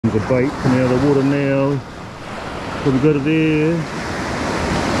the bait coming out of the water now. What we got it there?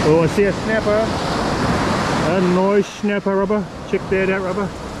 Oh, I see a snapper. A nice snapper, rubber. Check that out, rubber.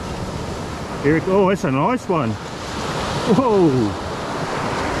 Eric, oh, that's a nice one. Whoa.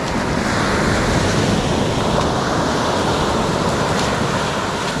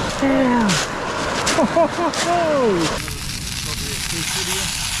 Yeah. Ho, ho, ho, ho.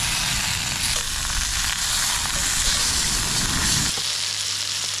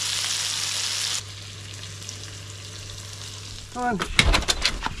 Come on.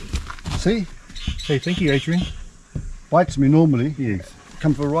 See? Hey, thank you, Adrian. Bites me normally. Yes.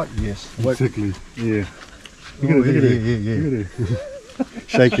 Come for a right? Yes. Exactly. Yeah. Look at it. Yeah. Look at it.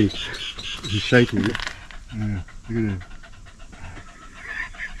 Shaky. He's shaky. Yeah. Look at it.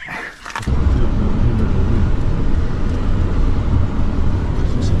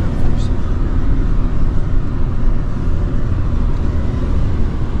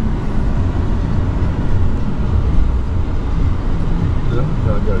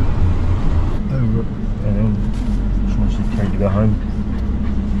 Go home.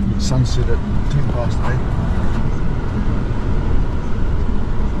 Sunset at 8:10.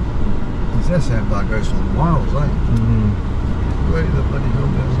 That sandbar goes for miles, eh? Where the bloody hell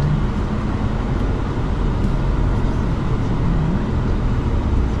goes in?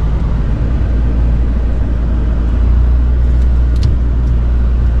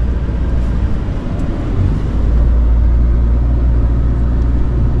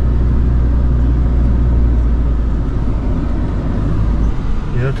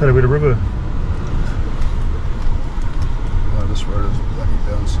 Tell you where the river. Oh, this road is bloody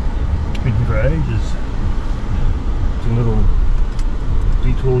bouncy. Been here for ages. It's a little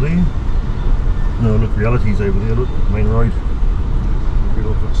detour there. No, look, reality's over there. Look, main road. Get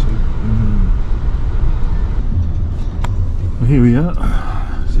off it soon. Well, here we are.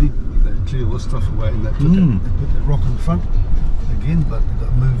 See, they clear all this stuff away and they put that rock in front again, but it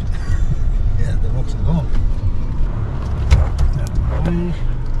got moved. Yeah, the rocks are gone.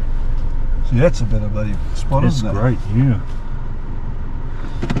 See, that's a better bloody spot, isn't it? That's great, yeah.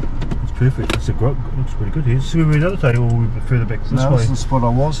 It's perfect. That's a great, looks pretty good here. See where we were the other day, or we were further back this way? This is the spot I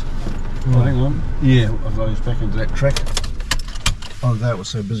was. Oh, hang on. Yeah, I was back into that track. Oh, that was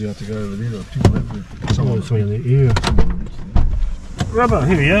so busy I had to go over there. There were people everywhere. Someone's in there, yeah. Rubber,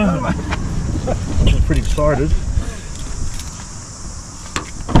 here we are. I'm pretty excited.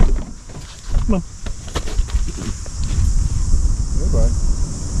 Come on. Right.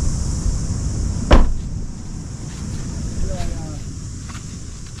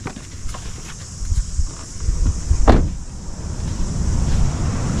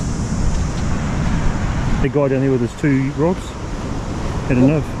 The guy down there with his 2 rods had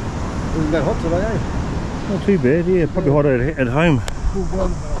enough. Isn't that hot today, eh? Not too bad, yeah, probably hot at home.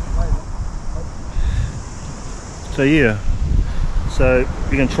 So yeah, so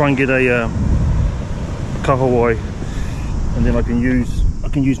we're going to try and get a kahawai, and then I can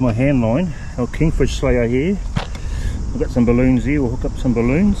use my hand line, our kingfish slayer here. I've got some balloons here, we'll hook up some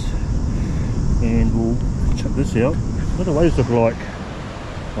balloons and we'll chuck this out. What do the waves look like?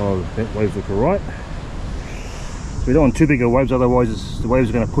 Oh, that waves look alright. We don't want too big of waves, otherwise the waves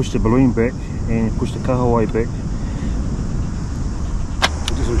are going to push the balloon back and push the kahawai back.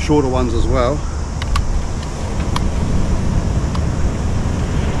 We'll do some shorter ones as well.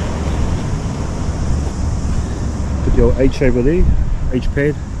 Put the old H over there, H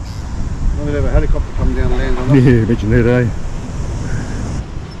pad. I'm going to have a helicopter come down and land on it. Yeah, imagine that, eh?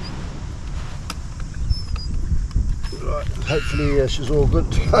 Right, hopefully she's all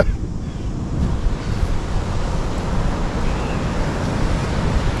good to go.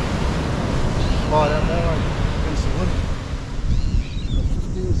 Right out there, against the wood.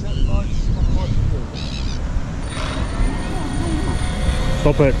 15 cent lights, not quite so good.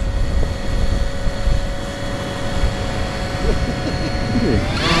 Stop it. Yeah.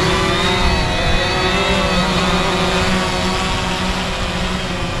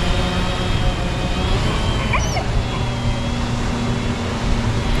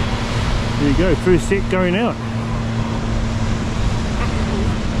 There you go, first set going out.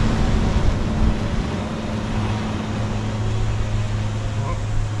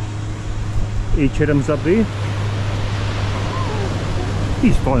 Each Adam's up there.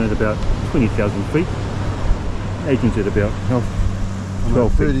 He's fine at about 20,000 feet. Agent's at about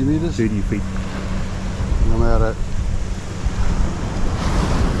 12 feet. 30 metres. 30 feet. And I'm out at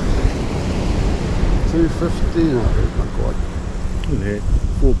 250, no, not quite. Look at that,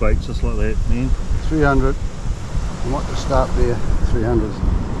 4 baits just like that, man. 300. I might just start there, 300.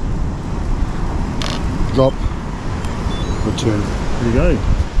 Drop, return. There you go.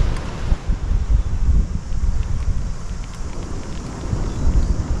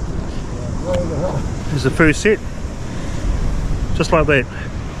 is the first set. Just like that.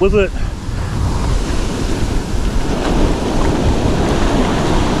 With it.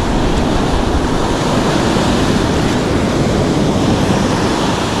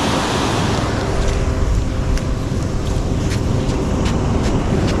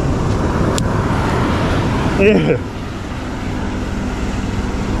 Yeah.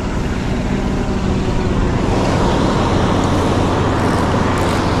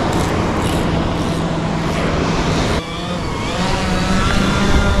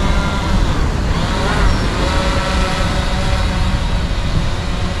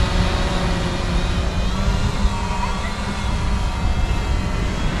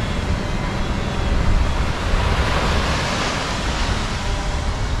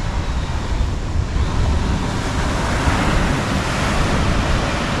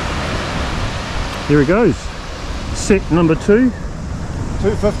 Here it goes. Set number 2.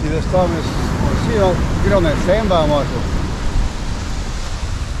 250 this time. See, I'll get on that sandbar, Michael.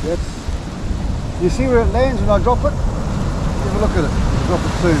 You see where it lands when I drop it? Have a look at it. I'll drop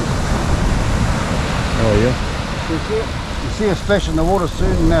it soon. Oh yeah. You see it? You see a splash in the water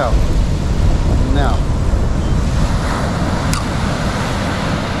soon now. Now.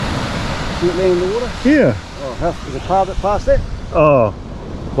 See it land in the water? Yeah. Oh, is it far past that? Oh,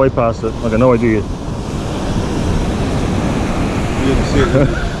 way past it. I got no idea. You didn't see it, did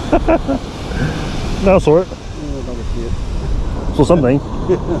you? No, I saw it. Oh, I don't see it. Saw something.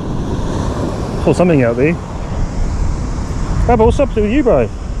 Saw something out there. Hey, but what's up with you, bro?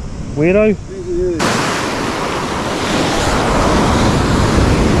 Weirdo.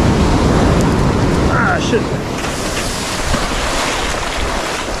 Ah, shit.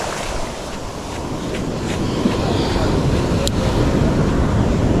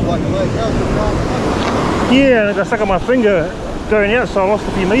 Yeah, I got stuck on my finger going out, so I lost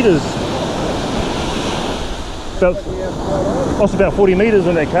a few meters. Lost about 40 meters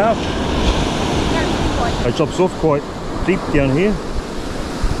on that calf. It drops off quite deep down here.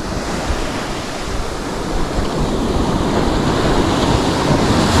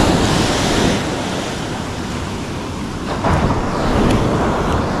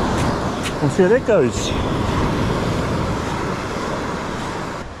 We'll see how that goes.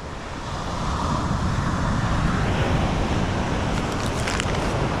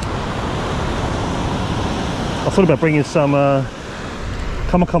 I thought about bringing some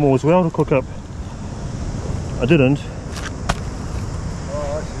kamakamo as well to cook up. I didn't.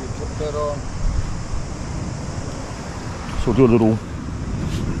 Oh, I see. Put that on. So we'll do a little,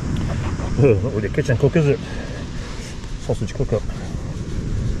 not really a kitchen cook, is it? Sausage cook up.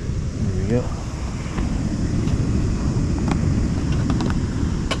 There we go.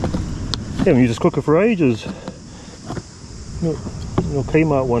 Haven't used this cooker for ages. Little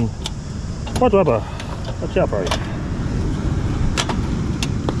Kmart one. What rubber? Watch out, bro.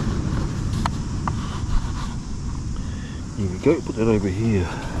 Here we go, put that over here.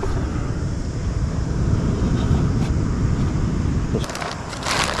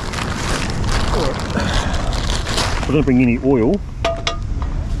 I don't bring any oil.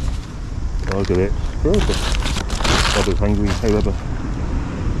 Oh, look at that. Perfect. Rubber's hungry. Hey, Rubber.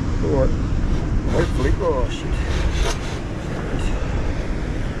 Alright. Hopefully. Oh, shit.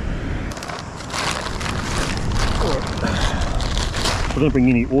 I don't bring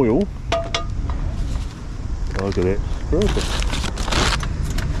any oil. Oh, look at that. Perfect.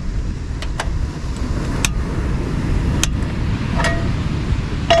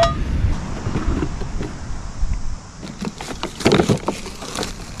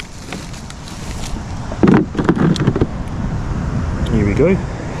 Here we go.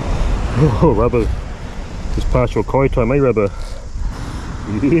 Oh, Rubber. It's partial koi time, eh, Rubber?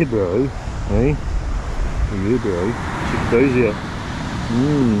 Yeah, bro. Hey? Yeah, bro. Check those out.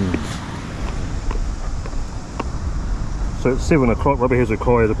 So it's 7 o'clock, Rubber has a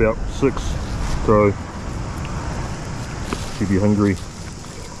koi at about 6, so she'll be hungry.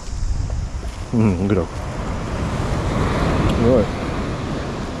 Good up. Right.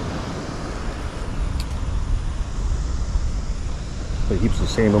 Got heaps of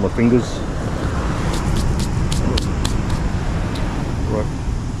sand on my fingers. Right.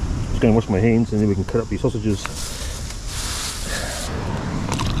 Just going to wash my hands and then we can cut up these sausages.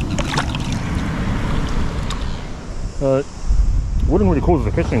 Wouldn't really call it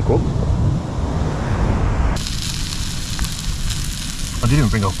a kitchen cook. I didn't even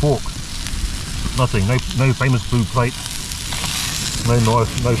bring a fork. Nothing, no famous blue plate, no knife,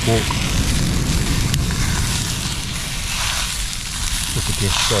 no fork. Just a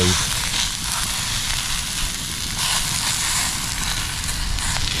gas stove.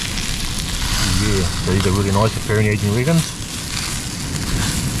 Yeah. Yeah, so these are really nice for pairing aging wagons.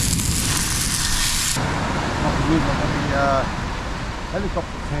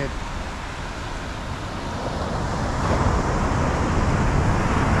 Helicopter's head.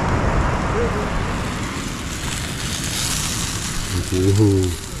 Ooh,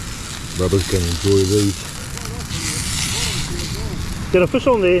 Rubber's going to enjoy these. Get a fish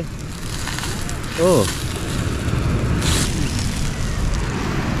on there. Oh.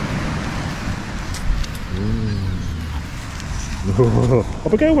 Oh,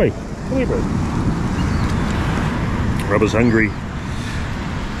 but go away. Go away, bro. Rubber's hungry.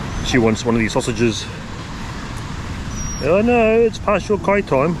 She wants one of these sausages. Oh no, it's past your kai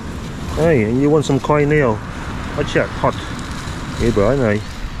time. Hey, and you want some kai now. Watch out, hot. Yeah, bro, I know.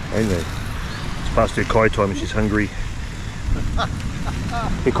 It's past her kai time and she's hungry.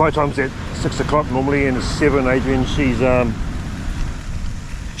 Her kai time's at 6 o'clock normally, and it's 7, Adrian.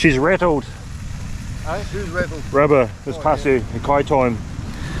 She's rattled. Hey, who's rattled? Rubber, it's past her kai time.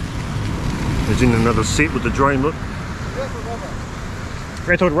 There's in another set with the drone, look. Rattled rubber.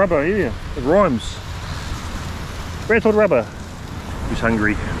 Rattled rubber, yeah, it rhymes. Rattled rubber. Who's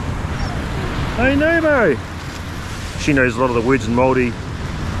hungry? Hey, Nemo! She knows a lot of the words in Māori.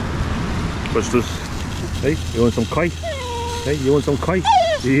 What's this? Hey, you want some kai? Hey, you want some kai?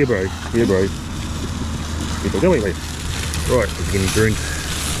 Yeah, bro. Yeah, bro. Yeah, bro. Go away, mate. Right, it's getting burnt.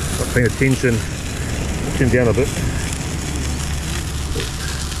 Not paying attention. Turn down a bit.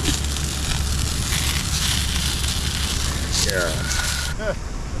 Yeah.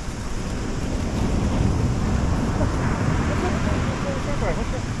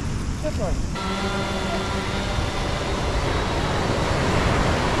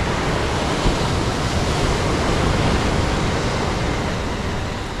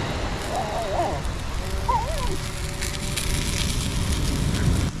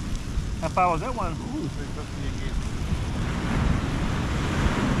 How far was that one? Ooh, 350 again.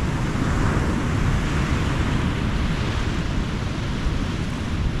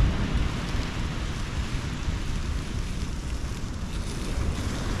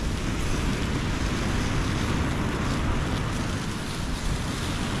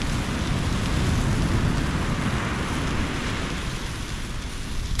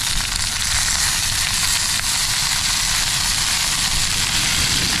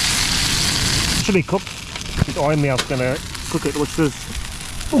 Chili cooked. His iron mouth's gonna cook it. Watch this.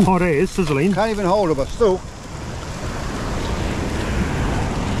 Oh, hot air, sizzling. Can't even hold it, but still.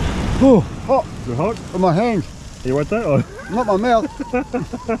 Oh, Hot. is it hot? With my hands. You want that? Oh. Not my mouth.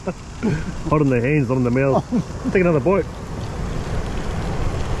 Hot in the hands, not in the mouth. Take another bite.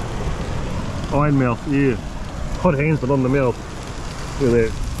 Iron mouth, yeah. Hot hands, but not in the mouth. Look at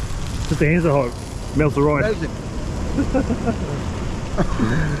that. Just the hands are hot. Mouth's alright.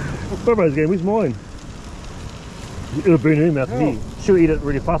 What about this game? Where's mine? It'll burn her mouth. Yeah. She'll eat it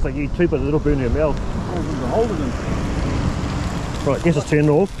really fast like you eat too, but it'll burn her mouth. Right, guess it's turned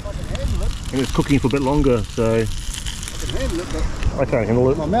off. And it's cooking for a bit longer, so... I can handle it, but... I can't handle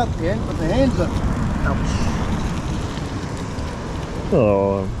it. My mouth can, but the hands are... Ouch.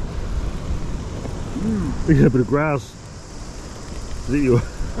 Oh. We got a bit of grass. Is it your...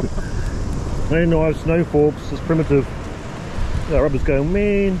 No knives, no forks, it's primitive. The rubber's going,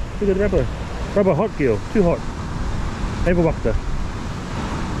 man, look at the rubber. Rubber hot, girl, too hot. Have a wakta.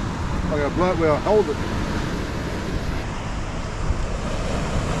 I gotta blow it where I hold it.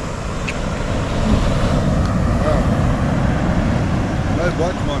 Wow. No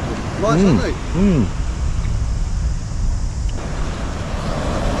bites, Michael. Nice, aren't they?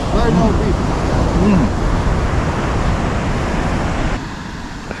 No mold beef.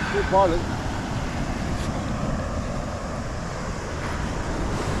 Good pilot.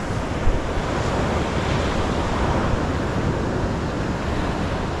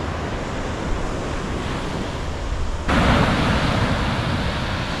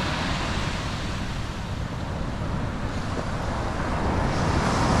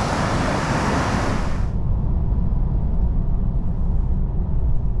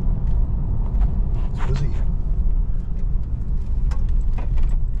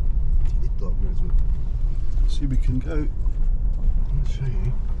 We can go. Let's show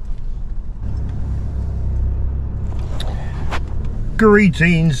you.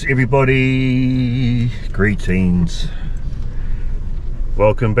 Greetings, everybody. Greetings.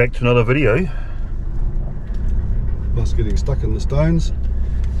 Welcome back to another video. Us getting stuck in the stones.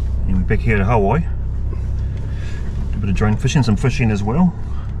 And we're back here at Hawaii. Do a bit of drone fishing, some fishing as well.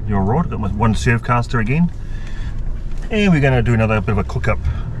 You're right. Got my one surf caster again, and we're going to do another bit of a cook up.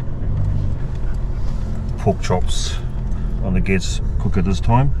 Pork chops on the gas cooker this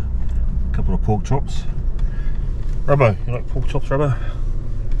time. A couple of pork chops. Rubber, you like pork chops, Rubber?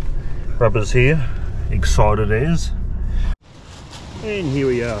 Rubber's here, excited as. And here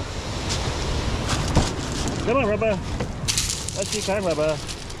we are. Come on, Rubber. That's you come, Rubber.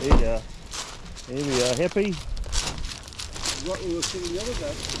 There you go. Here we are. Happy? Right where we were sitting the other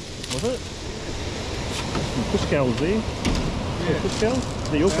day. Was it? Some fish scales there. Yeah. Fish scales?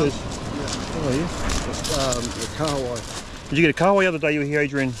 They're your fish. Yeah. Oh, yeah. The kahawai. Did you get a kahawai the other day you were here,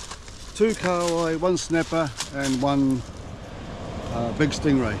 Adrian? 2 kahawai, 1 snapper, and 1 big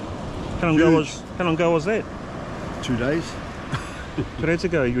stingray. How long ago was that? 2 days. 2 days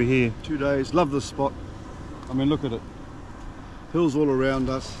ago you were here. 2 days. Love this spot. I mean, look at it. Hills all around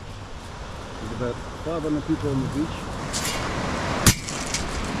us. There's about 500 people on the beach.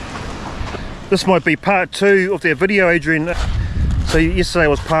 This might be part 2 of their video, Adrian. So yesterday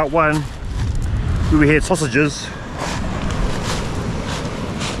was part 1 where we had sausages,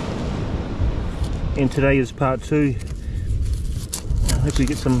 and today is part 2. Hopefully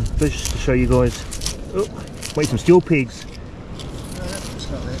get some fish to show you guys. Oh, wait, some steel pegs.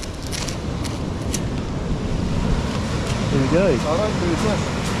 There we go.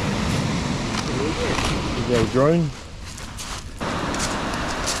 There's our drone.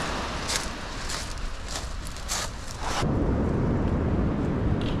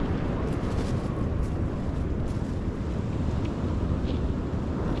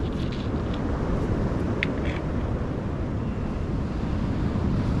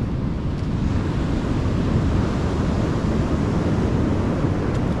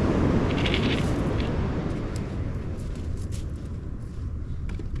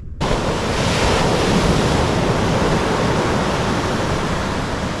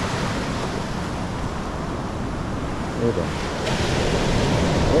 Over.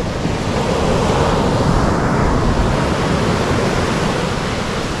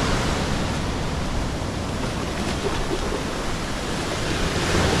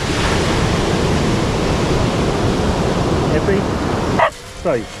 Happy?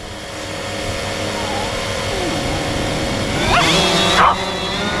 Stay.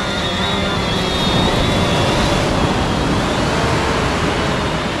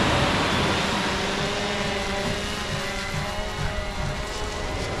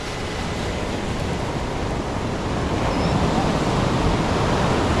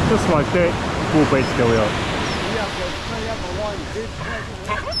 Just like that, 4 baits go out.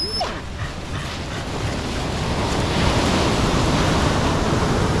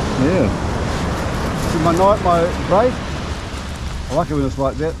 Yeah. See my braid? I like it when it's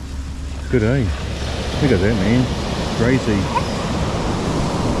like that. Good, eh? Look at that, man. Crazy.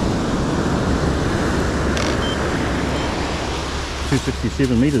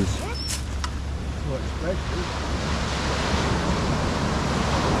 $267 meters.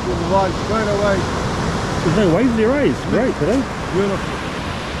 Right, straight away. There's no waves there, eh? It's great today. Beautiful.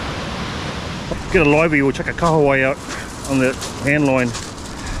 Get a livey, we'll chuck a kahawai out on the hand line.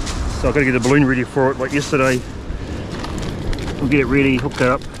 So I've got to get the balloon ready for it like yesterday. We'll get it ready, hook that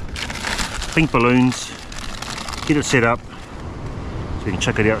up. Pink balloons. Get it set up so we can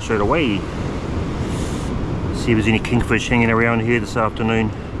chuck it out straight away. See if there's any kingfish hanging around here this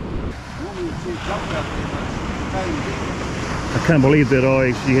afternoon. I can't believe that I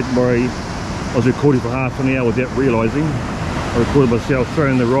actually I was recording for half an hour without realising. I recorded myself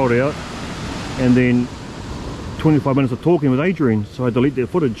throwing the rod out, and then 25 minutes of talking with Adrian, so I delete that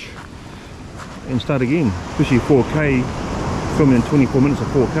footage and start again. Especially 4K, filming in 24 minutes of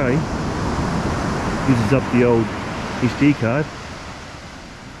 4K uses up the old SD card.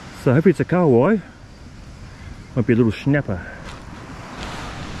 So hopefully it's a kahawai, might be a little snapper.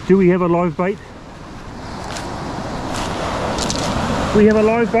 Do we have a live bait? We have a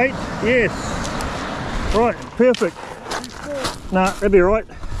live bait? Yes. Right, perfect. Nah, that'll be right.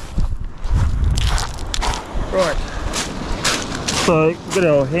 Right. So we've got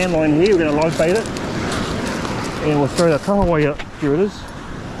our hand line here, we're going to live bait it. And we'll throw the kahawai out. Here it is.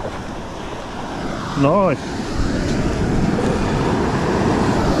 Nice.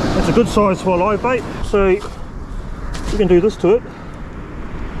 That's a good size for a live bait. So we can do this to it.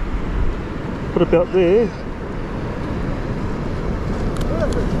 Put it about there.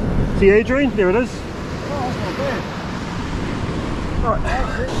 See Adrian? There it is. Oh, that's not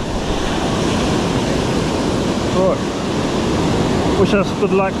bad. Right. Wish us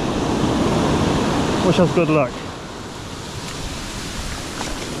good luck. Wish us good luck.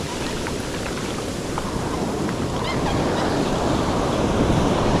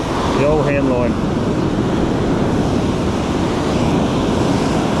 The old hand line.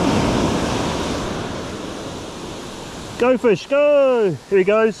 Go fish, go! Here he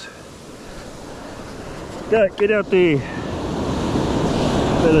goes. Go, get out there.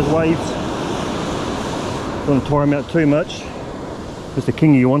 Let those waves. Don't want to tire him out too much. Mr.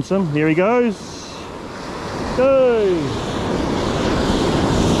 Kingy wants him. Here he goes. Go.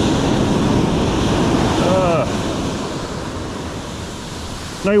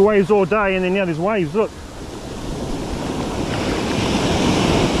 No waves all day, and then now there's waves, look.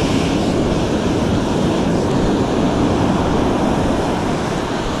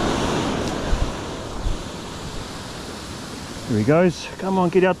 Here he goes. Come on,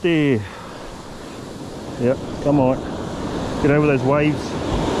 get out there. Yep, come on. Get over those waves.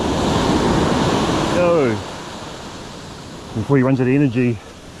 Go. Before he runs out of energy,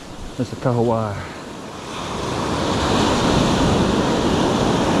 that's the kahawai.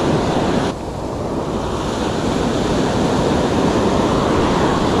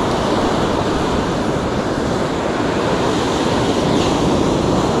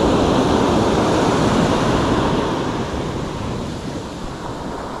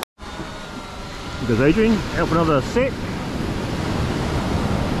 There's Adrian, out for another set.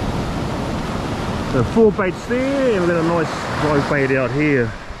 So 4 baits there, and we've got a nice live bait out here.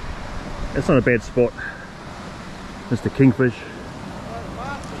 That's not a bad spot. Mr. Kingfish.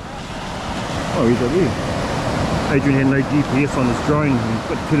 Oh, he's up here. Adrian had no GPS on his drone. He's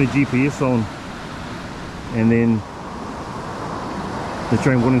got to turn the GPS on, and then the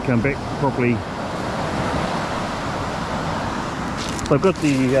drone wouldn't come back properly. So I've got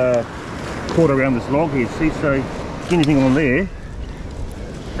the cord around this log here, see, so anything on there,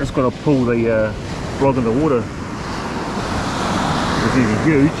 that's got to pull the log in the water. It's really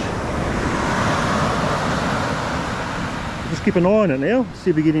huge. Just keep an eye on it now,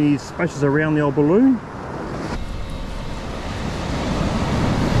 see if we get any splashes around the old balloon.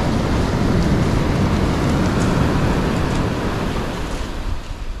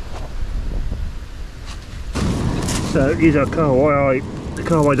 So here's our kahawai. The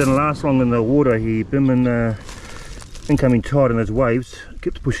kahawai didn't last long in the water. He been in incoming tide in those waves.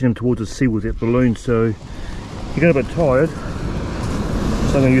 Kept pushing him towards the sea with that balloon, so he got a bit tired.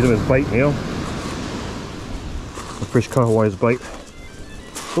 So I'm going to use him as bait now. A fresh kahawai as bait.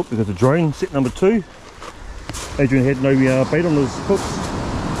 Oh, we've got the drone, set number 2. Adrian had no bait on his hooks.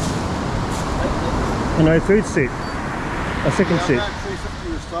 And no third set. A second set.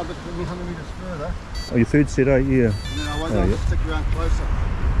 Oh, your third set, eh? Yeah. And then I won't yeah. Stick around closer.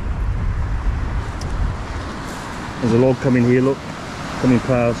 There's a log coming here, look. Coming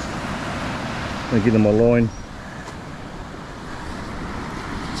past. I'm going to get him my line.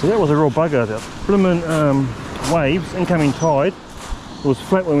 So that was a real bugger. That blimmin' waves, incoming tide. It was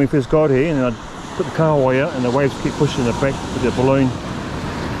flat when we first got here, and then I put the kahawai out and the waves keep pushing it back with the balloon.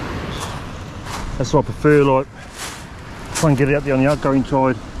 That's what I prefer, like, try and get it out there on the outgoing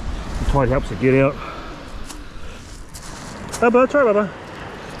tide. The tide helps it get out. Bubba, try Bubba.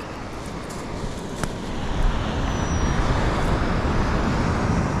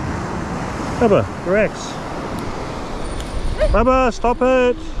 Bubba, relax. Bubba, stop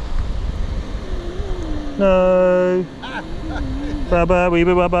it. No. Bubba, wee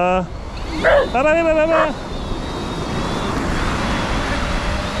Bubba. Bubba, wee Bubba.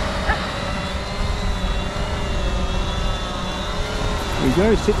 There you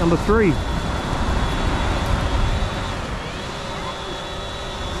go, set number 3.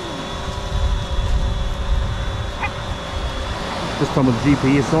 This time with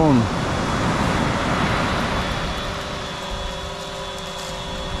GPS on.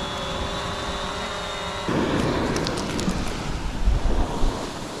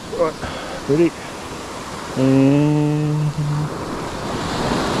 Right, ready? And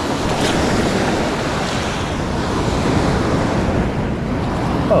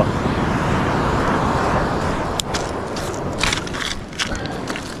oh.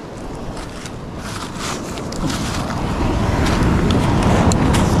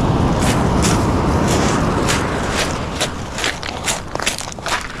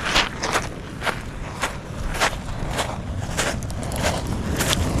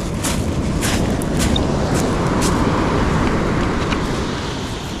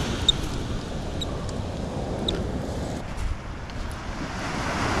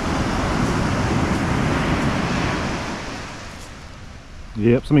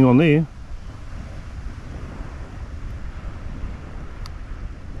 Yep, something on there.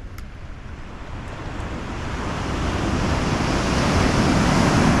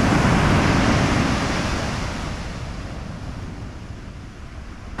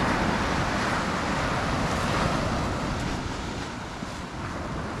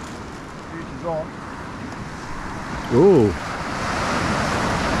 Future's on. Oh.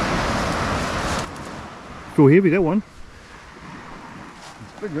 Feel heavy, that one.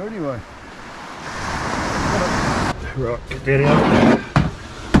 It's bigger anyway. Right, get that out.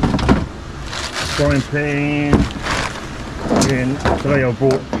 Frying pan. And today I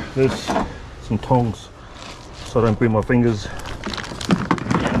brought this, some tongs, so I don't burn my fingers.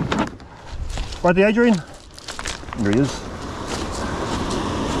 Right there, Adrian? There he is.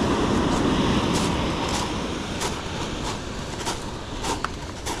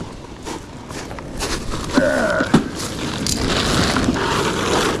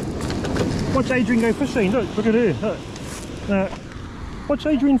 Watch Adrian go fishing. Look at her. Look. Watch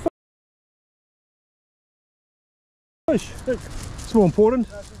Adrian fish. Look. It's more important.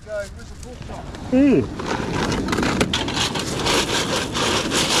 Yeah.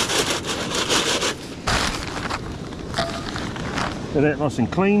 Get that nice and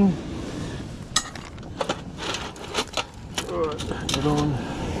clean. Alright, get on.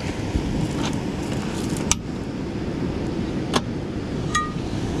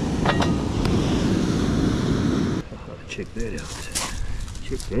 Check that out.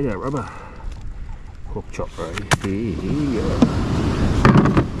 Check that out, rubber. Hook chop right here.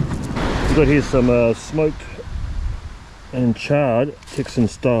 We've got here some smoked and charred Texan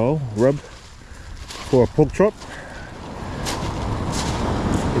style rub for a pork chop.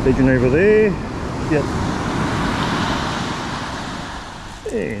 Get Adrian over there. Yep.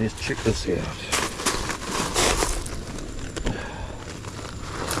 And let's check this out.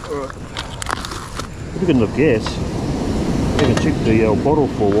 Alright. We've got enough gas. I haven't checked the bottle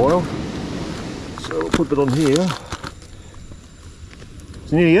for a while. So we'll put it on here.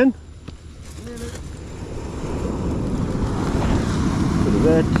 It's nearly in. Bit of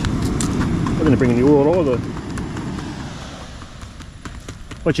that. I'm going to bring in the oil either.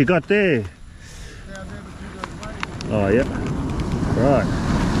 What you got there? Oh, yeah. Right.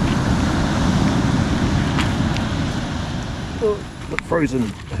 Oh, look,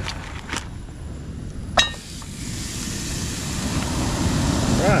 frozen.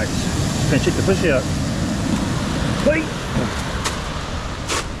 Right. Gonna check the fish out. Wait.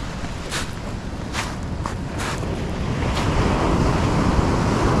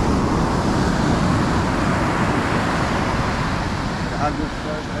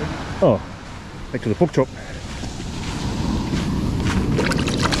 Oh, back to the pork chop.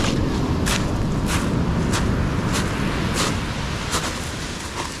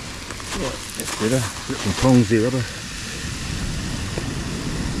 Right, that's better. Got some tongs there, rubber.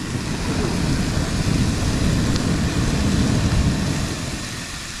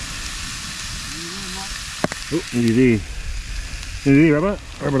 Oh, nearly there. Nearly there, rubber.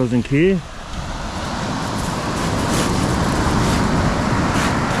 Rubber doesn't care.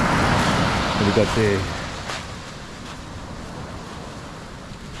 What have we got there?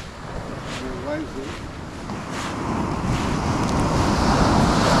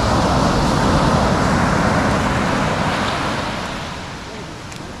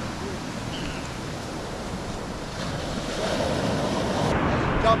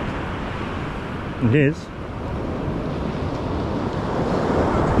 It is.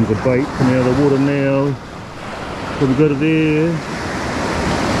 There's a bait coming out of the water now. What we got there?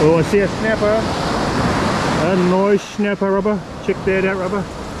 Oh, I see a snapper. A nice snapper, rubber. Check that out, rubber.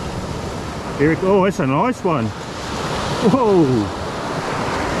 Here it, oh, that's a nice one. Whoa.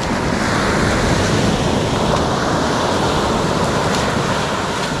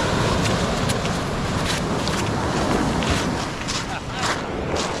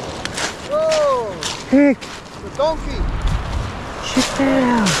 Whoa! Heck! The donkey! Check that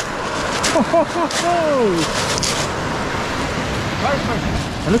out! Ho, ho, ho, ho. Crayfish!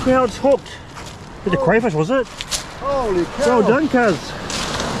 And look how it's hooked. It's a crayfish, was it? Holy cow! Well done, cuz.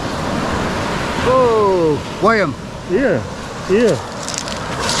 Oh! Weigh him! Yeah, yeah.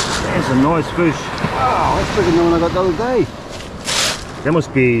 That's a nice fish. Wow, that's bigger than the one I got the other day. That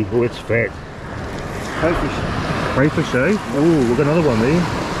must be, oh, it's fat. Crayfish. Crayfish, eh? Oh, we've got another one there.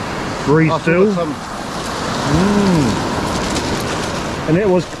 Breeze still. And that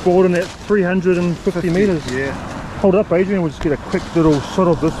was bought in at 350 metres. Yeah. Hold up, Adrian, we'll just get a quick little shot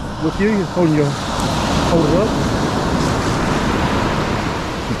of this with you. Hold it up.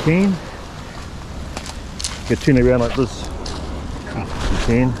 You can. You turn it around like this. You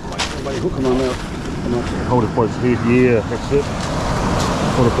can. Hook him on now. Hold it by its head, yeah, that's it.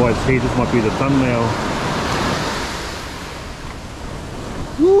 Hold it by its head, this might be the thumbnail.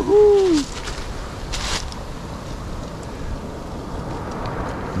 Woohoo!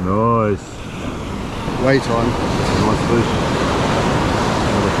 Nice. Way time. Nice fish.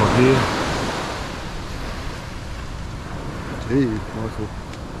 Another top here. Gee, Michael.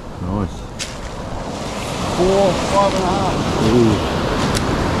 Nice. 5.5. Ooh.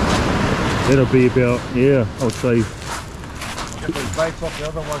 That'll be about, yeah, I would say. Get those baits off the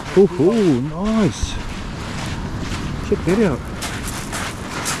other one. Ooh, nice. Check that out.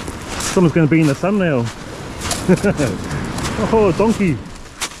 Someone's going to be in the thumbnail. Oh, donkey.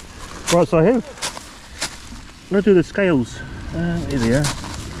 Right, so I have. Let's do the scales. There they are.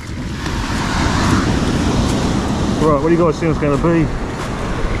 Right, what do you guys think it's going to be?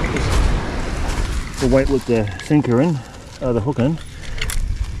 We'll wait with the sinker in, the hook in.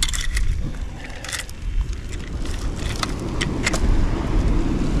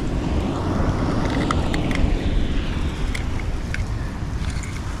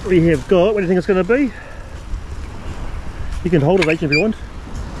 We have got, what do you think it's going to be? You can hold it, H, if you want.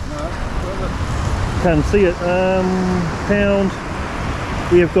 No, Can't see it. Pound.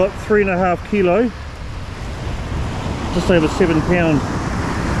 We have got 3.5 kilo. Just over 7 pound.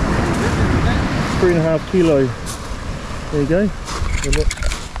 3.5 kilo. There you go.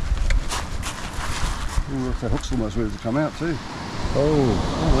 Ooh, that hook's almost ready to come out too.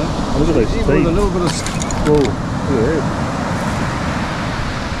 Oh, look at those teeth. With a little bit of... Whoa, look at that.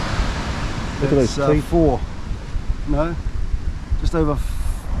 Look at those teeth. 4. No, just over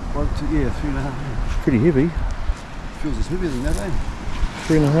 1, 2, yeah, 3.5. Pretty heavy. Feels as heavy than that, eh?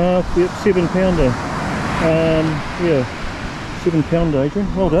 3.5, yep, 7 pounder. Yeah, 7 pounder,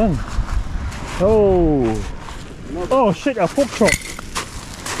 Adrian. Well done. Oh, oh shit, a pork chop.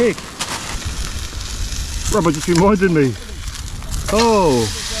 Heck. Rubber just reminded me. Oh,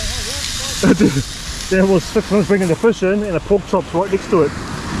 there was 6 minutes bringing the fish in and a pork chop's right next to it.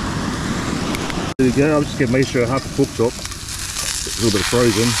 There you go, I'm just going to make sure half the pork chop. A little bit of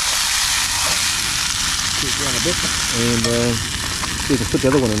frozen. And we can put the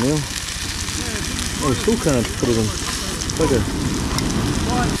other one in now. Oh, I still can't put it in. Okay.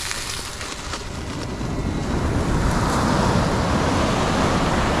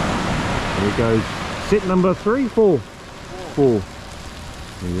 There it goes. Set number 3, 4. 4.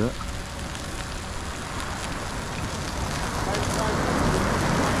 There you go.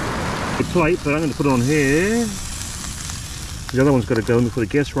 The plate, but I'm going to put it on here. The other one's got to go in before the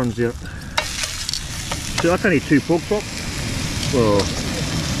gas runs out. So I can eat 2 pork chops. Well,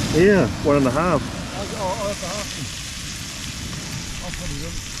 yeah, 1.5.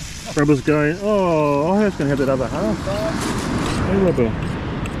 Rubber's going, oh, I was going to have that other half. Hey, Rubber.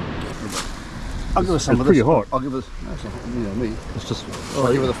 I'll give us some of this. It's pretty hot. I'll give us, no, it's not, you know me. It's just,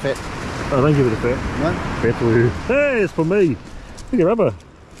 I'll give it the fat. Oh, don't give it the fat. No? Fat for you. Hey, it's for me. Look at Rubber.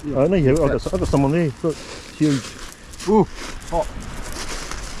 Yeah, I know you have it. I've got some on there. Look, it's huge. Ooh, hot.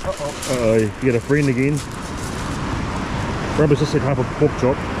 Uh-oh, you got a friend again. Rubber's just said half a pork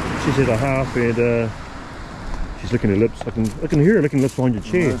chop. She said a half, and she's licking her lips. I can hear her licking lips behind your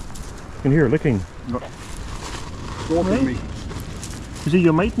chair. I can hear her licking. Walking me. Is he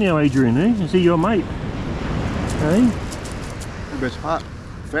your mate now, Adrian, eh? Is he your mate? Eh? The best part,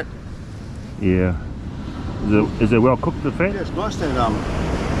 fat. Yeah. Is it well cooked, the fat? Yeah, it's nice that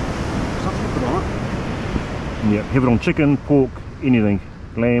something to put on it. Yeah, have it on chicken, pork, anything.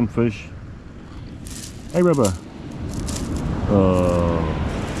 Lamb, fish. Hey, Rubber. Oh.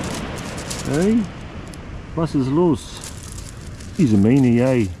 Hey? Bus is loose. He's a meanie,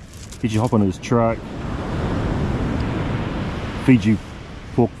 eh? Get you hop on his truck. Feed you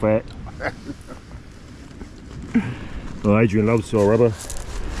pork fat. Oh, Adrian loves our Rubber.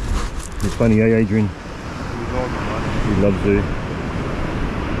 It's funny, eh, Adrian? He loves you.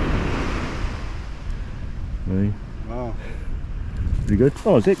 Hey? Wow. Pretty good.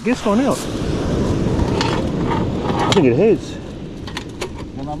 Oh, is that gas gone out? I think it has.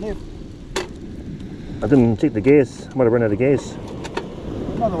 And I'm left. I didn't check the gas. I might have run out of gas.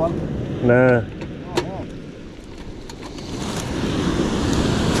 Another one. Nah.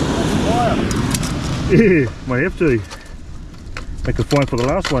 Oh, Yeah, might have to. Make a fine for the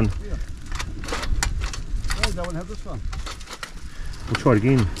last one. yeah. Why does that one have this one? We'll try it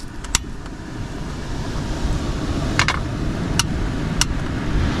again.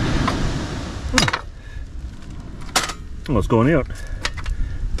 Oh, it's gone out.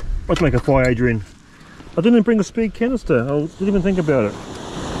 Let's make a fire, Adrian. I didn't bring a speed canister. I didn't even think about it.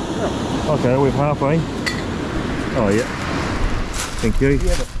 Yeah. Okay, we're halfway. Oh, yeah. Thank you. You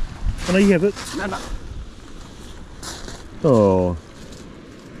have it. I know you have it. No, no. Oh.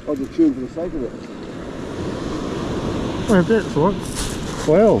 I'll just tune for the sake of it. I have that, it's alright.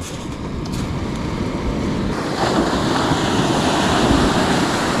 Wow.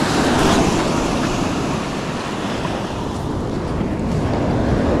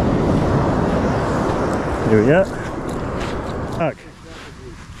 There we go. Fuck.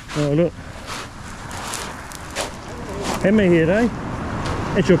 Oh look. Hammerhead, eh?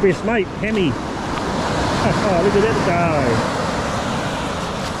 That's your best mate, Hammy. Look at that guy.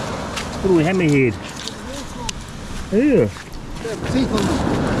 Little hammerhead. Yeah.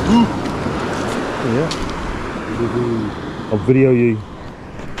 Yeah. I'll video you.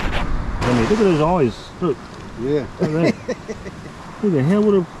 Hammy. Look at his eyes. Look. Yeah. Look at that. Who the hell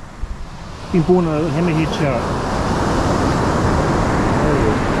would have been born a hammerhead shark?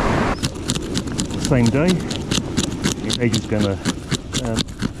 Oh. Same day. Agent's gonna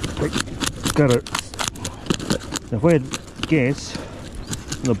gut it. Now if I had gas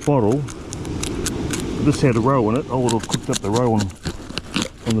in a bottle, if this had a roe in it, I would have cooked up the roe on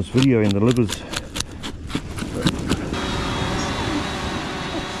this video and the livers.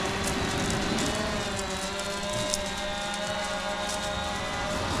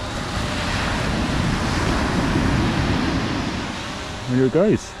 There it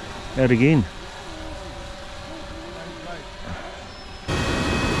goes, out again.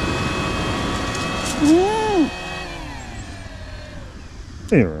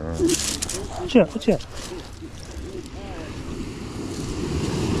 Watch out, watch out.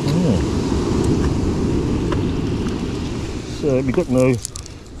 Oh. So we got no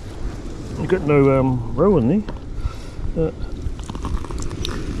roe in there.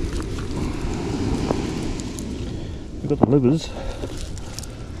 We got the livers.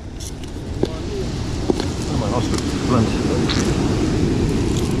 Oh my gosh, blunt.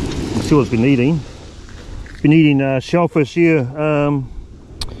 You see what it's been eating. Been eating shellfish here.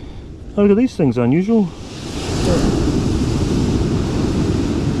 Oh, look at these things, unusual.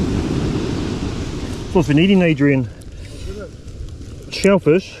 That's what's been eating, Adrian.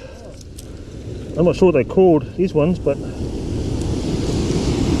 Shellfish. I'm not sure what they're called, these ones, but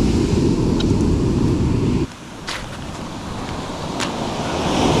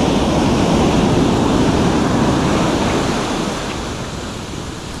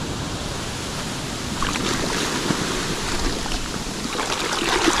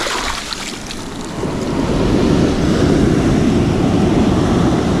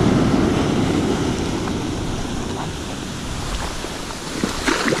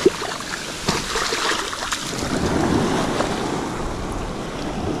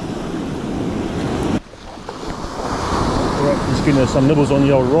just getting some nibbles on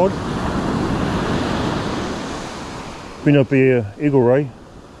the old rod. Been up here, eagle ray.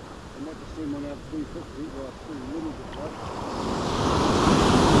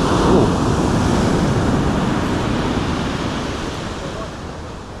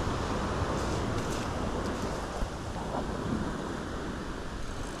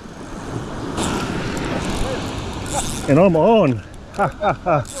 And I'm on.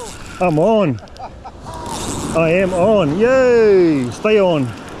 I'm on. I am on. Yay! Stay on.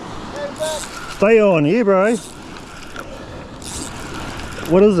 Stay on. Yeah, bro.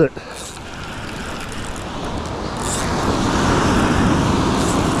 What is it?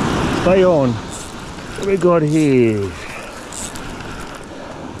 Stay on. What we got here?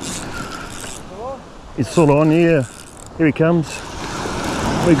 It's still on here. Here he comes.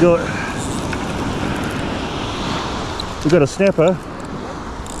 We got a snapper.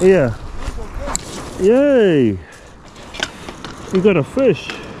 Yeah. Yay! We got a fish.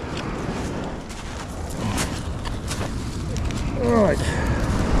 Alright.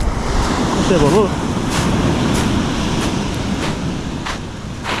 Let's have a look.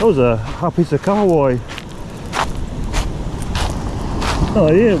 That was a half piece of kahawai.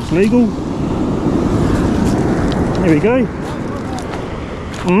 Oh yeah, it's legal. There we go.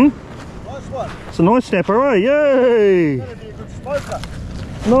 Nice one. It's a nice snapper, eh? Yay! That'd be a good smoker.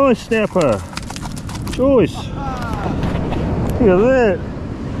 Nice snapper. Choice. Look at that.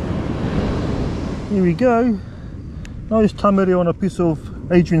 Here we go. Nice tamere on a piece of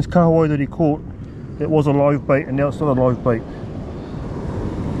Adrian's kahawai that he caught. It was a live bait and now it's not a live bait.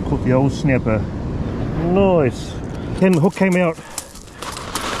 Caught the old snapper. Nice. And the hook came out.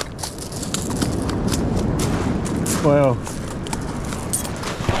 Wow.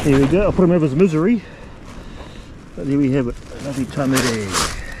 Here we go. I'll put him out of his misery. But there we have it. Lovely tamere.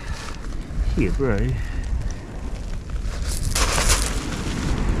 Here, bro.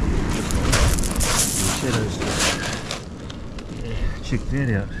 Shadows. Yeah, check that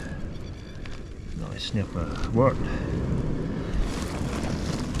out. Nice snapper. What?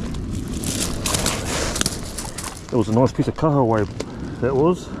 That was a nice piece of kahawai. That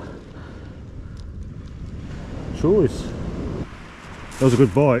was. Choice. That was a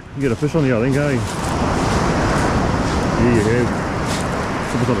good bite. You get a fish on the other thing, eh? There you have.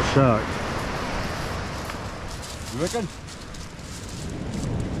 It was not a shark. You reckon?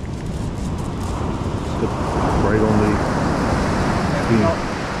 Put right on the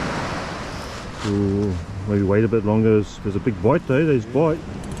Ooh, maybe wait a bit longer. There's a big bite though. There's bite.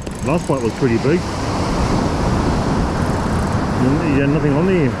 Last bite was pretty big. You had nothing on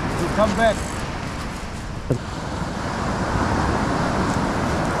there. You come back.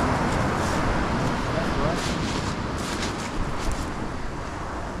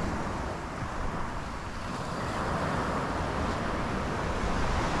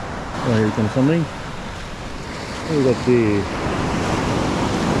 Oh, here comes something. What we got there?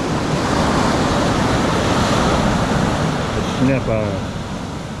 A snapper.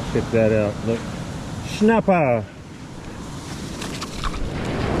 Check that out. Look. Snapper!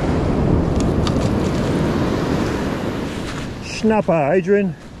 Snapper,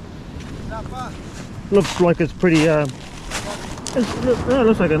 Adrian. Snapper. Looks like it's pretty it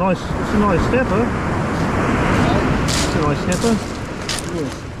looks like a nice snapper. It's a nice snapper.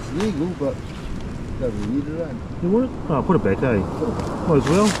 It's legal, but don't really need it, eh? You want it? Oh, put it back, eh? Might as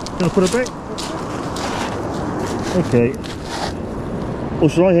well. Gonna put it back? Okay. Or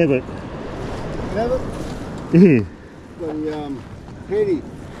should I have it? You have it? Yeah. The patty.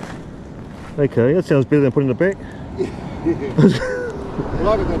 Okay, that sounds better than putting it back. Well,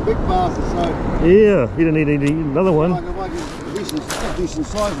 I got a big bastard, so Yeah, you don't need another one. if I get a decent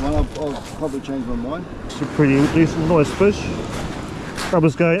sized one, I'll probably change my mind. It's a pretty decent, nice fish.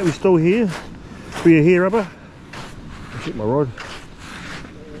 Rubber's going, we're still here. For your hair, rubber. Shit, my rod.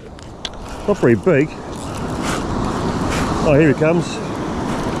 Not very big. Oh, here he comes.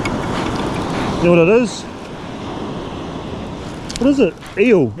 You know what it is? What is it?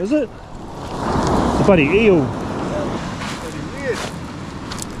 Eel, is it? It's a bloody eel.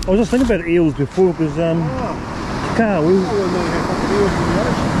 I was just thinking about eels before because Kaha,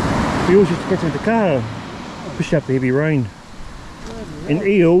 we always used to catch them at the Kaha, push up the heavy rain. And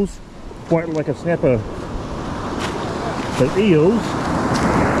eels quite like a snapper. But eels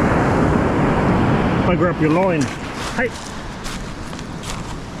bugger up your line. Hey!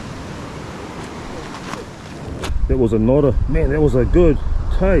 That was a nodder. Man, that was a good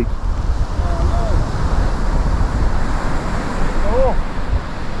take.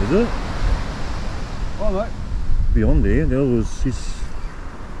 Is it? Oh, mate. Beyond there, that was his.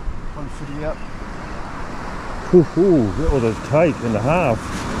 Trying to fit it out. Ooh, that was a take and a half.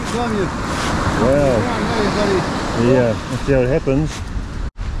 Wow. Yeah, let's see how it happens.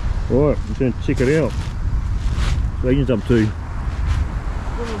 Right, I'm going to check it out. What Adrian's up to?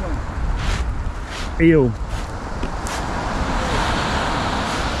 Eel.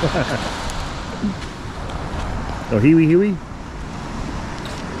 Oh, Hiwi.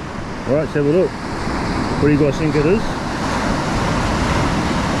 Alright, let's have a look. What do you guys think it is?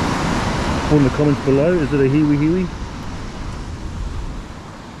 Put in the comments below. Is it a Hiwi?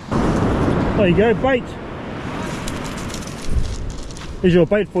 There you go, bait. Here's your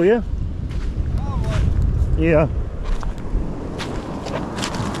bait for you. Yeah.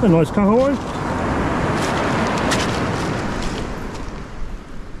 A nice kahawai.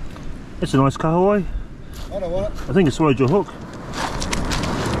 That's a nice kahawai. I don't want it. I think it swallowed your hook.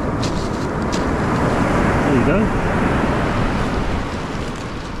 There you go.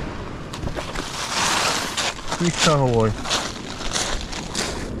 Nice kahawai.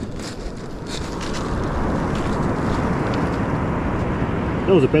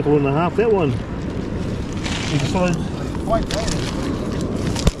 That was a battle and a half, that one.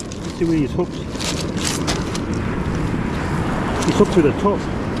 Let's see where he's hooked. He's hooked through the top.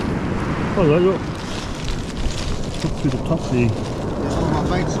 Oh, there you go. Hooked through the top there. That's all my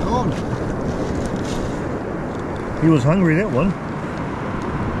bait's gone. He was hungry, that one.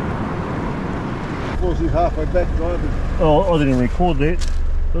 Of course, he's halfway back driving. Oh, I didn't record that,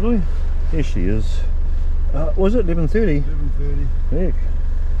 did I? There she is. Was it 11:30? 11:30. Heck.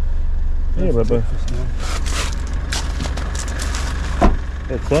 Yeah, Bubba.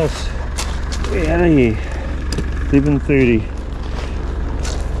 That's us. Get out of here. 11:30.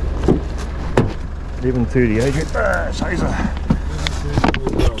 11:30, Adrian.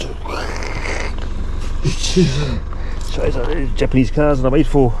 Shazer, Japanese cars and I'm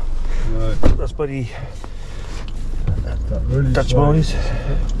 8-4. No. That's bloody really Dutch slow. Mollies.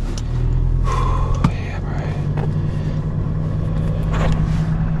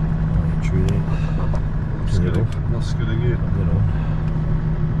 Not skidding yet.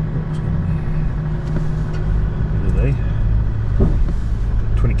 Look at that.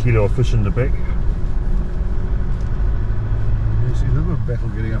 20 kilo of fish in the back. Yeah, see, they've got a battle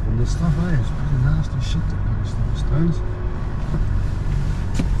getting up on this stuff, eh? It's pretty nasty shit, that stuff, stones.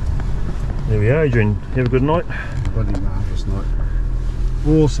 There we are, Adrian. Have a good night. Bloody marvellous night.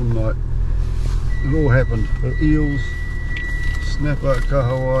 Awesome night. it all happened. Eels, snapper,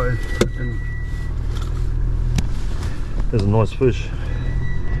 kahawai, freaking. There's a nice fish.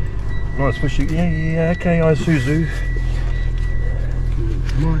 Nice fish. Yeah, okay, Isuzu.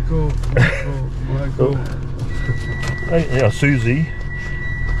 Michael. Hey, yeah, Susie.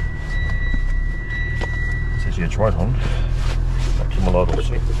 It's actually a triton. Up to my light off,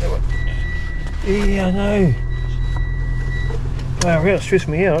 see. Yeah, I know. Wow, that stressed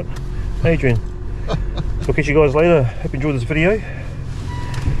me out. Adrian. I'll catch you guys later. Hope you enjoyed this video.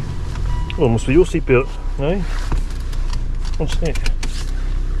 Well, must be your seatbelt, no? What's that?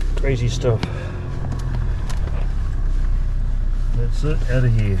 Crazy stuff. That's it, out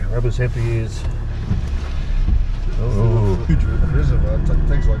of here. Rubber's happy ears. Oh. Huge reservoir. It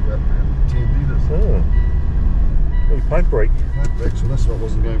takes like about 10 litres. Oh. Little pipe break. So that's what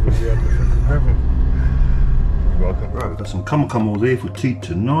wasn't going very out of the freaking gravel. Right, we've got some kumkum there for tea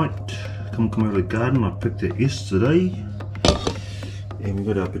tonight. Kumkum out of the garden. I picked it yesterday. And we've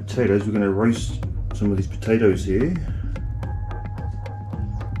got our potatoes. We're going to roast some of these potatoes here.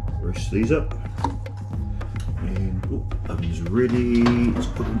 Roast these up. And oven's ready. Let's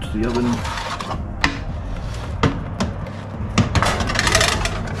put it into the oven.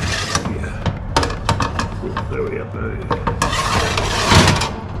 There we go. There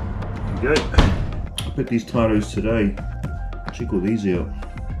we go. I picked these tomatoes today. Check all these out.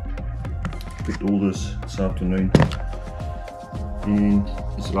 Picked all this afternoon. And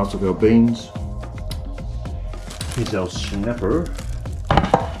it's the last of our beans. Here's our snapper.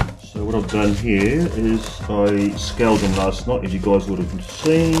 So what I've done here is I scaled them last night, as you guys would have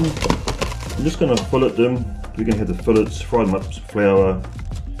seen. I'm just going to fillet them. We're going to have the fillets, fry them up with some flour.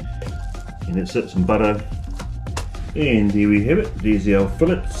 And that's it, some butter. And there we have it. There's our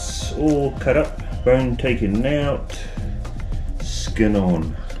fillets, all cut up, bone taken out, skin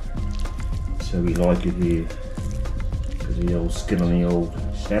on. So we like it here. There's the old skin on the old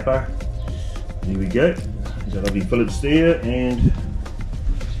snapper. There we go. There's our lovely fillets there, and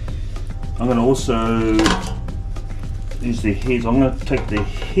I'm going to also, there's the heads. I'm going to take the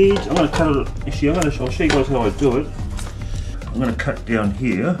heads, I'm going to cut it, actually I'll show you guys how I do it. I'm going to cut down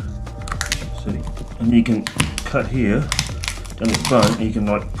here, so, and you can cut here down the bone, and you can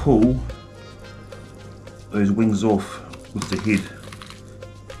like pull those wings off with the head.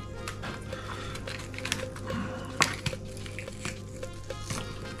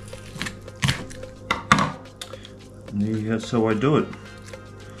 And there, that's how I do it.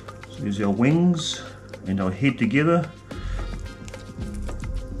 So there's our wings and our head together,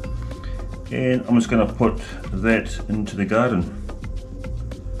 and I'm just going to put that into the garden.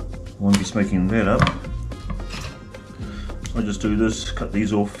 I won't be smoking that up. I just do this, cut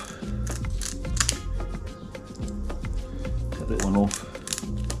these off, cut that one off,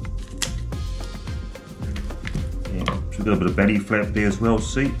 and so we've got a bit of belly flap there as well,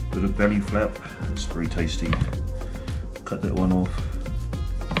 see, a bit of belly flap, it's very tasty. Cut that one off,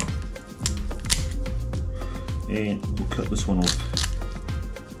 and we'll cut this one off.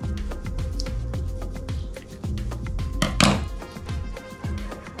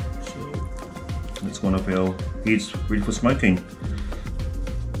 That's one of our heads ready for smoking.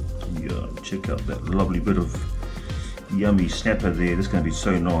 Yeah, check out that lovely bit of yummy snapper there. This is going to be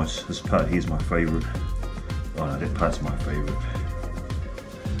so nice. This part here is my favourite. Oh no, that part's my favourite.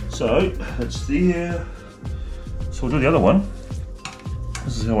 So that's there. So we'll do the other one.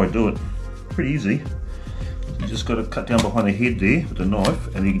 This is how I do it. Pretty easy. You just got to cut down behind the head there with a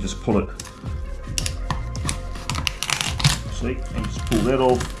knife, and you can just pull it. See, and just pull that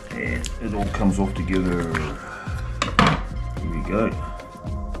off. And it all comes off together. Here we go.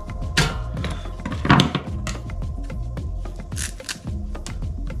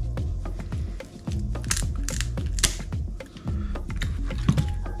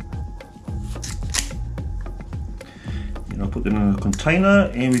 And I'll put them in a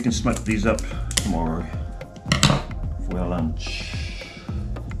container, and we can smoke these up tomorrow for our lunch.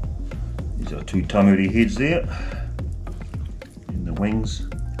 These are two tamari heads there, and the wings.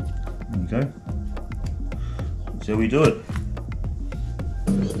 There we go. That's how we do it.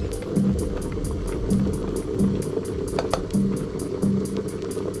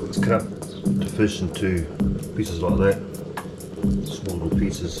 Let's cut the fish into pieces like that. Small little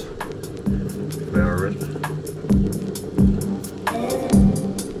pieces. Flour it.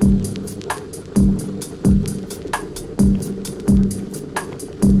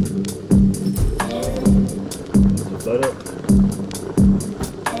 Butter.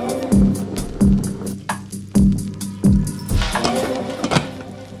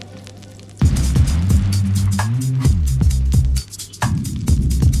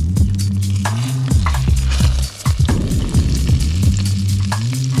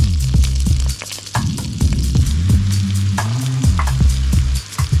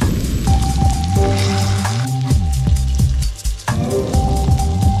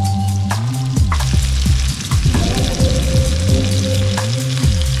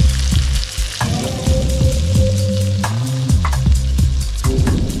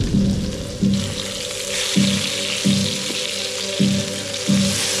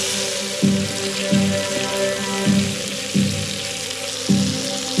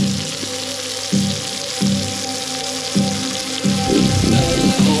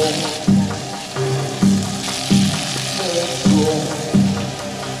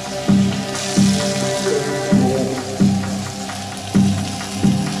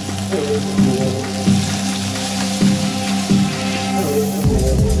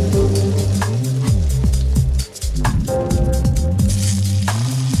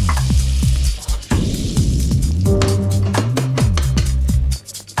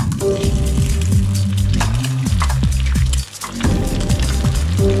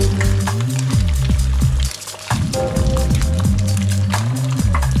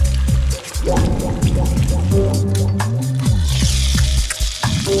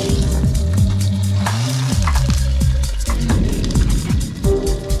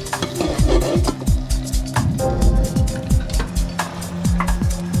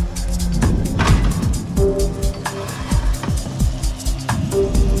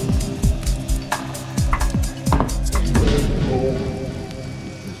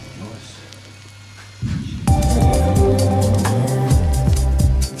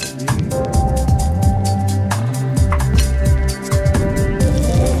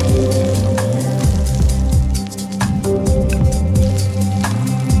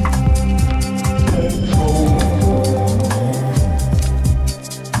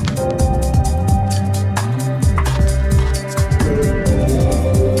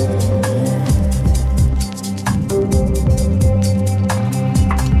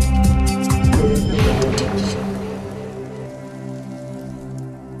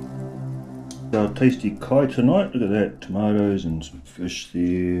 tasty kai tonight. Look at that, tomatoes and some fish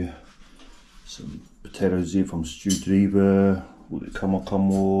there, some potatoes there from stewed river,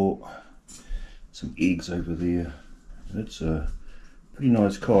 kamo, some eggs over there. That's a pretty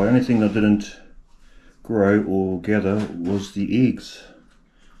nice kai. Only thing I didn't grow or gather was the eggs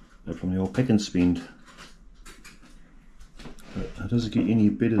from the old pack and spend. But it doesn't get any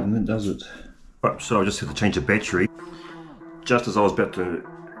better than that, does it? Right, so I just had to change the battery. Just as I was about to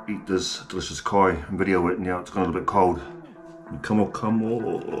eat this delicious kai and video it, now it's gone a little bit cold. Kamo,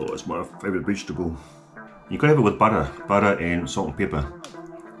 it's my favourite vegetable. You can have it with butter and salt and pepper.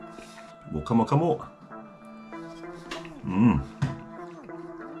 Well, kamo.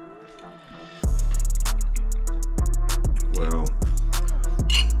 Well,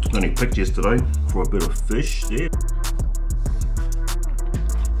 I only picked yesterday for a bit of fish there.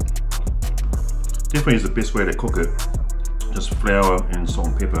 Definitely is the best way to cook it. Just flour and salt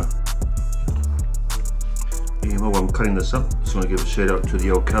and pepper. And while I'm cutting this up, just want to give a shout out to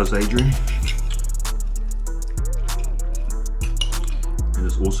the old cuz Adrian and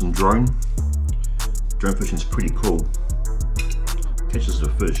this awesome drone. Drone fishing is pretty cool. Catches the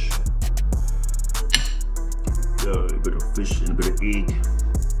fish. A bit of fish and a bit of egg,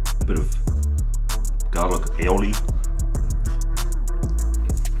 a bit of garlic aioli.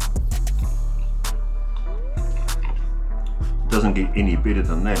 Doesn't get any better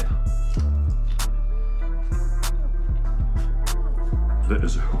than that. That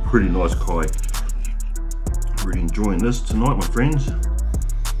is a pretty nice kai. Really enjoying this tonight, my friends.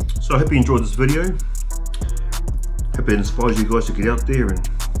 So I hope you enjoyed this video. Hope it inspires you guys to get out there and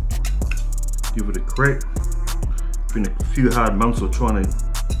give it a crack. It's been a few hard months of trying to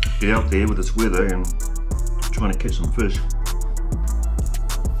get out there with this weather and trying to catch some fish.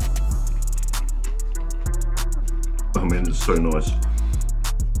 Oh man, it's so nice.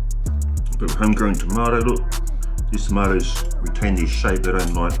 A bit of homegrown tomato, look. These tomatoes retain their shape, they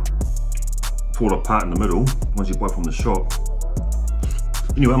don't like fall apart in the middle once you buy from the shop.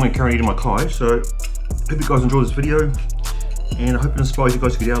 Anyway, I'm going to carry on eating my kai, so hope you guys enjoy this video and I hope it inspires you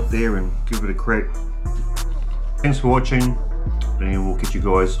guys to get out there and give it a crack. Thanks for watching and we'll catch you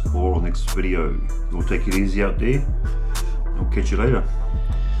guys all on the next video. We'll take it easy out there and we'll catch you later.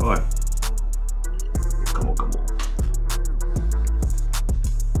 Bye. Come on.